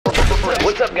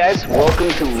What's up, guys? Welcome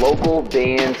to local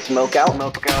band Smokeout.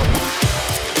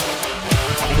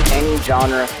 Any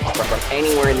genre from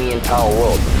anywhere in the entire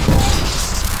world.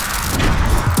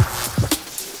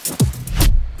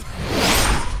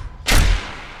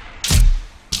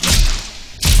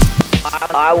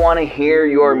 I want to hear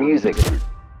your music.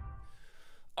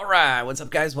 Alright, what's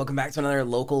up, guys? Welcome back to another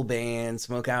local band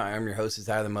Smokeout. I'm your host,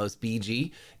 Desire the Most,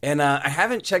 BG. And I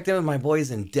haven't checked in with my boys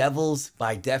in Devilz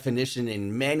by Definition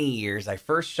in many years. I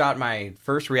first shot my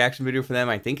first reaction video for them,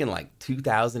 I think in like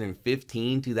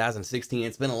 2015, 2016.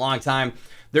 It's been a long time.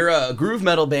 They're a groove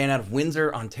metal band out of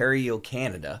Windsor, Ontario,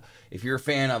 Canada. If you're a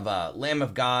fan of Lamb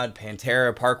of God,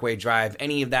 Pantera, Parkway Drive,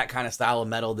 any of that kind of style of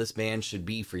metal, this band should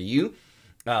be for you.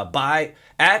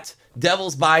 At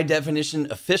Devilz by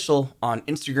Definition Official on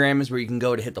Instagram is where you can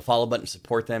go to hit the follow button to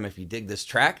support them if you dig this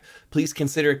track. Please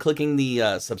consider clicking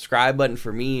the subscribe button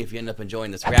for me if you end up enjoying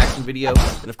this reaction video.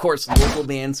 And of course,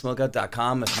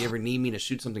 localbandsmokeout.com if you ever need me to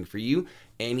shoot something for you.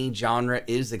 Any genre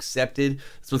is accepted.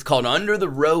 This one's called Under the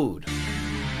Road.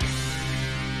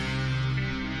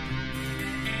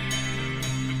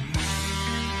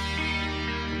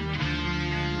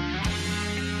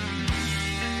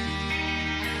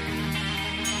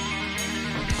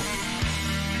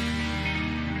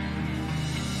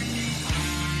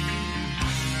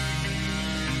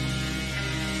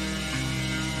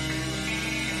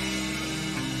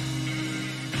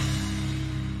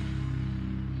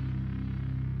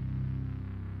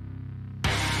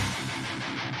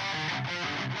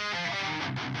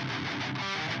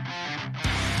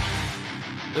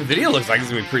 The video looks like it's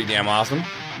gonna be pretty damn awesome.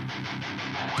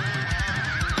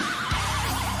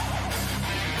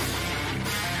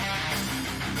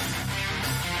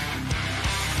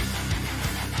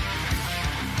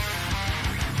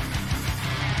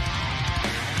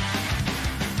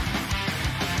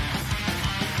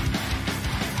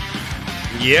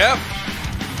 Yep.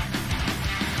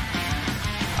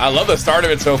 I love the start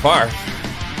of it so far.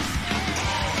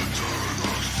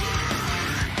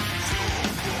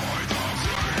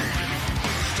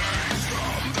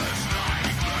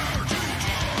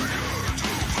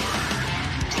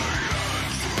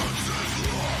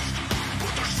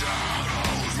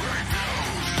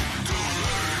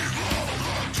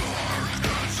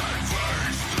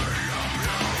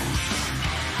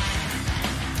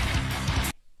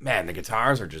 Man, the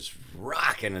guitars are just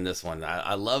rocking in this one.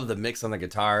 I love the mix on the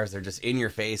guitars. They're just in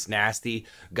your face, nasty.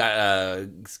 Got a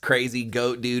crazy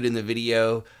goat dude in the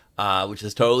video, which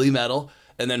is totally metal.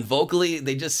 And then vocally,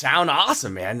 they just sound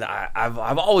awesome, man. I've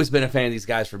always been a fan of these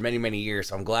guys for many, many years,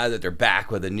 so I'm glad that they're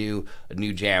back with a new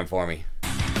jam for me.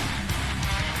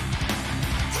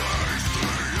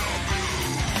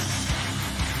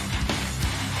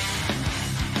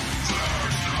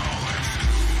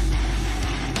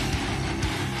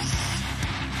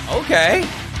 Okay.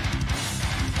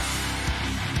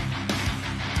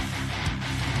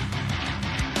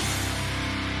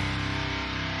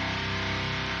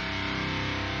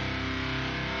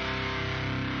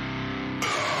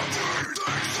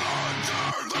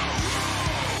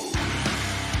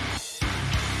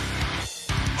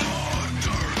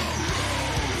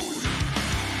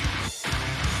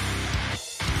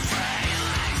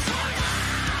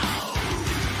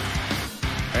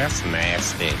 That's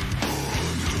nasty.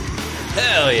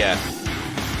 Hell yeah.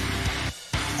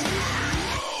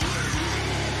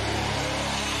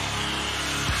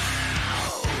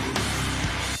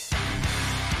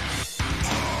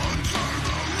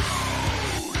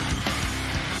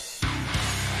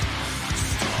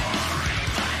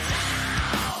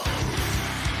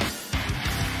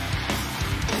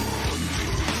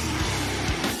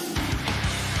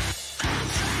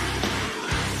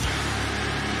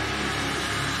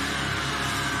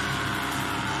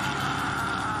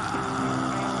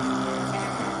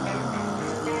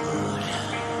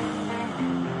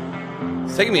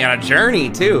 It's taking me on a journey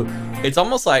too. It's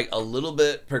almost like a little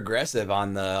bit progressive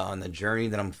on the journey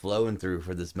that I'm flowing through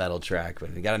for this metal track.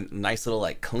 But we got a nice little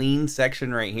like clean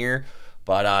section right here.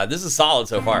 But this is solid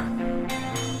so far.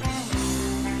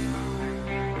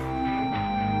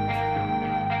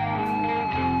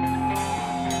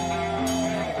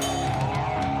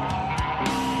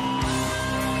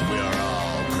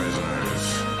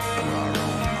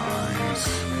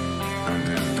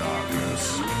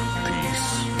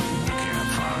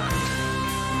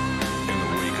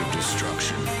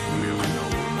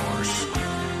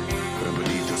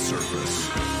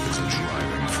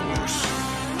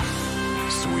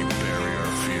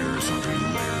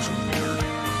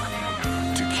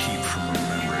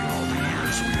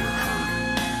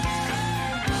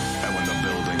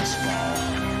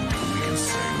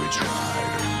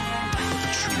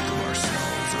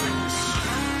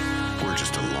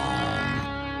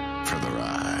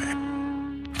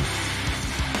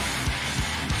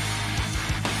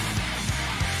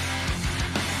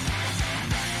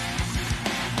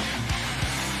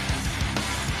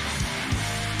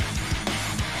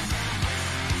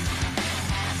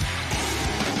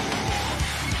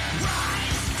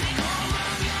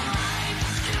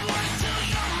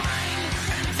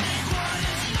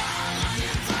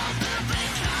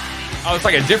 Oh, it's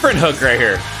like a different hook right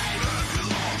here.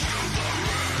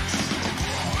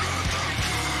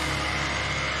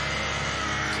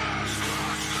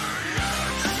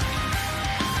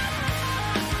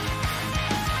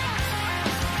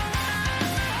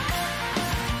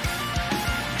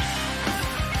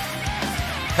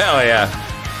 Hell yeah.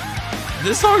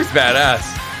 This song's badass.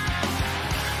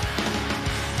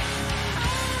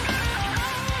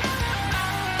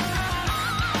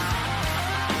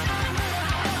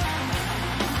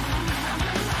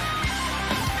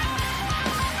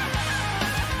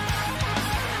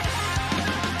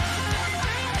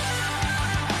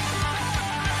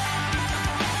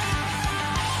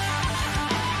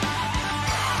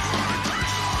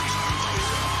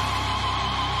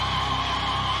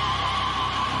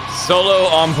 Solo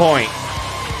on point.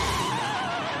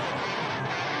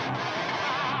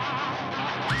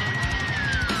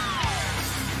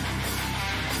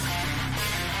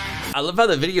 I love how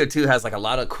the video too has like a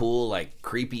lot of cool, like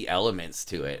creepy elements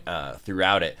to it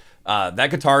throughout it. That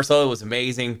guitar solo was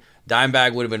amazing.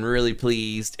 Dimebag would have been really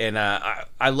pleased, and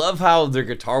I love how their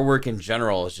guitar work in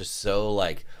general is just so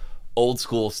like old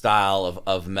school style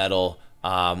of metal,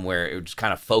 where it was just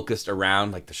kind of focused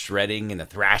around like the shredding and the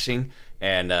thrashing.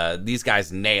 And these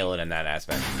guys nail it in that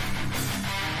aspect.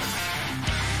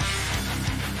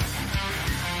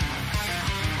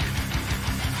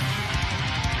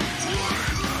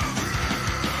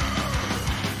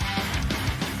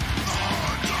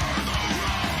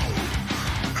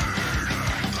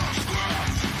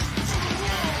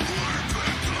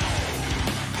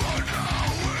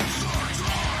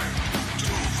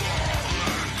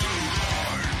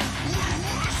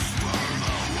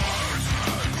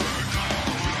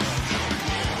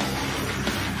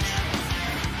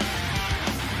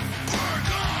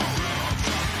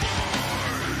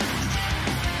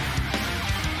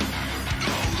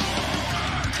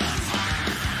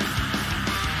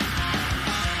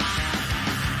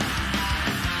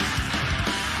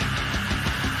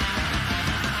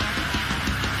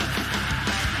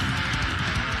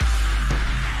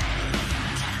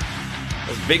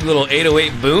 Big little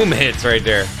 808 boom hits right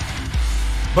there.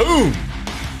 Boom!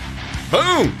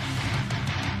 Boom!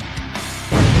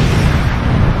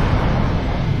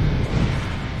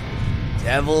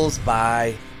 Devilz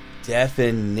by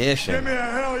Definition. Give me a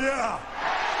hell yeah!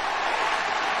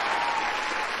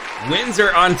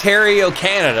 Windsor, Ontario,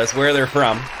 Canada is where they're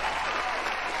from.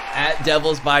 At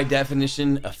Devilz by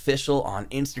Definition official on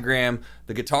Instagram.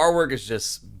 The guitar work is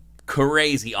just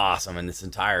crazy awesome in this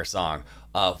entire song.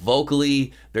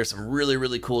 Vocally, there's some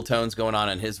really cool tones going on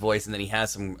in his voice, and then he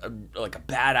has some like a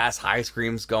badass high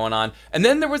screams going on. And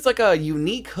then there was like a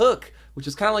unique hook, which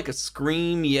is kind of like a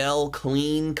scream, yell,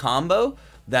 clean combo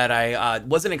that I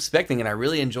wasn't expecting, and I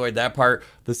really enjoyed that part.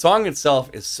 The song itself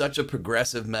is such a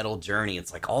progressive metal journey.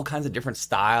 It's like all kinds of different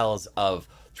styles of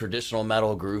traditional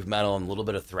metal, groove metal, and a little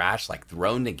bit of thrash like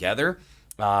thrown together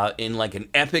in like an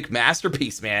epic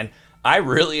masterpiece, man. I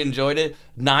really enjoyed it.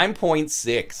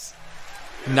 9.6.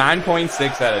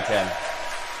 9.6 out of 10.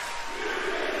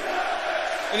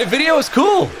 And the video is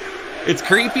cool. It's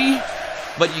creepy,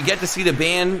 but you get to see the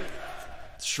band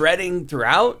shredding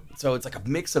throughout. So it's like a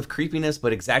mix of creepiness,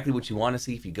 but exactly what you want to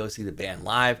see if you go see the band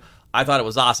live. I thought it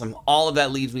was awesome. All of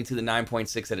that leads me to the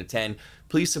 9.6 out of 10.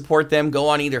 Please support them. Go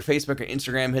on either Facebook or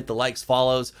Instagram. Hit the likes,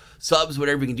 follows, subs,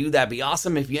 whatever you can do. That'd be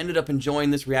awesome. If you ended up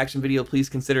enjoying this reaction video, please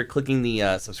consider clicking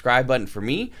the subscribe button for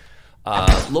me.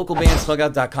 Local band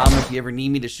Smokeout.com if you ever need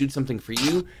me to shoot something for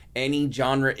you. Any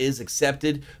genre is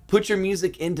accepted. Put your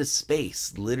music into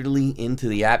space, literally into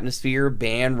the atmosphere.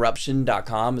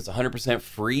 Bandruption.com is 100%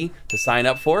 free to sign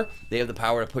up for. They have the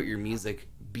power to put your music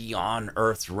beyond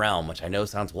Earth's realm, which I know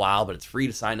sounds wild, but it's free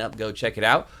to sign up. Go check it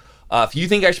out. If you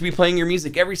think I should be playing your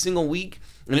music every single week,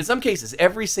 and in some cases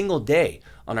every single day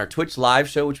on our Twitch live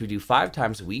show, which we do 5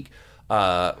 times a week,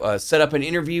 set up an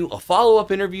interview, a follow-up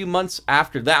interview months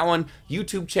after that one,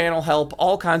 YouTube channel help,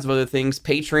 all kinds of other things,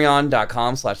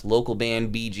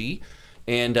 patreon.com/localbandbg.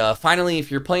 And finally, if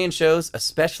you're playing shows,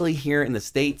 especially here in the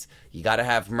States, you got to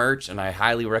have merch, and I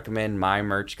highly recommend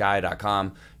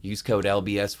mymerchguy.com. Use code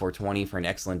LBS420 for an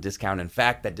excellent discount. In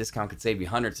fact, that discount could save you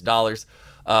hundreds of dollars.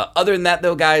 Other than that,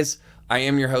 though, guys, I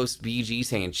am your host, BG,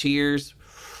 saying cheers,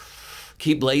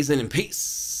 keep blazing, and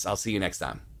peace. I'll see you next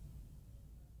time.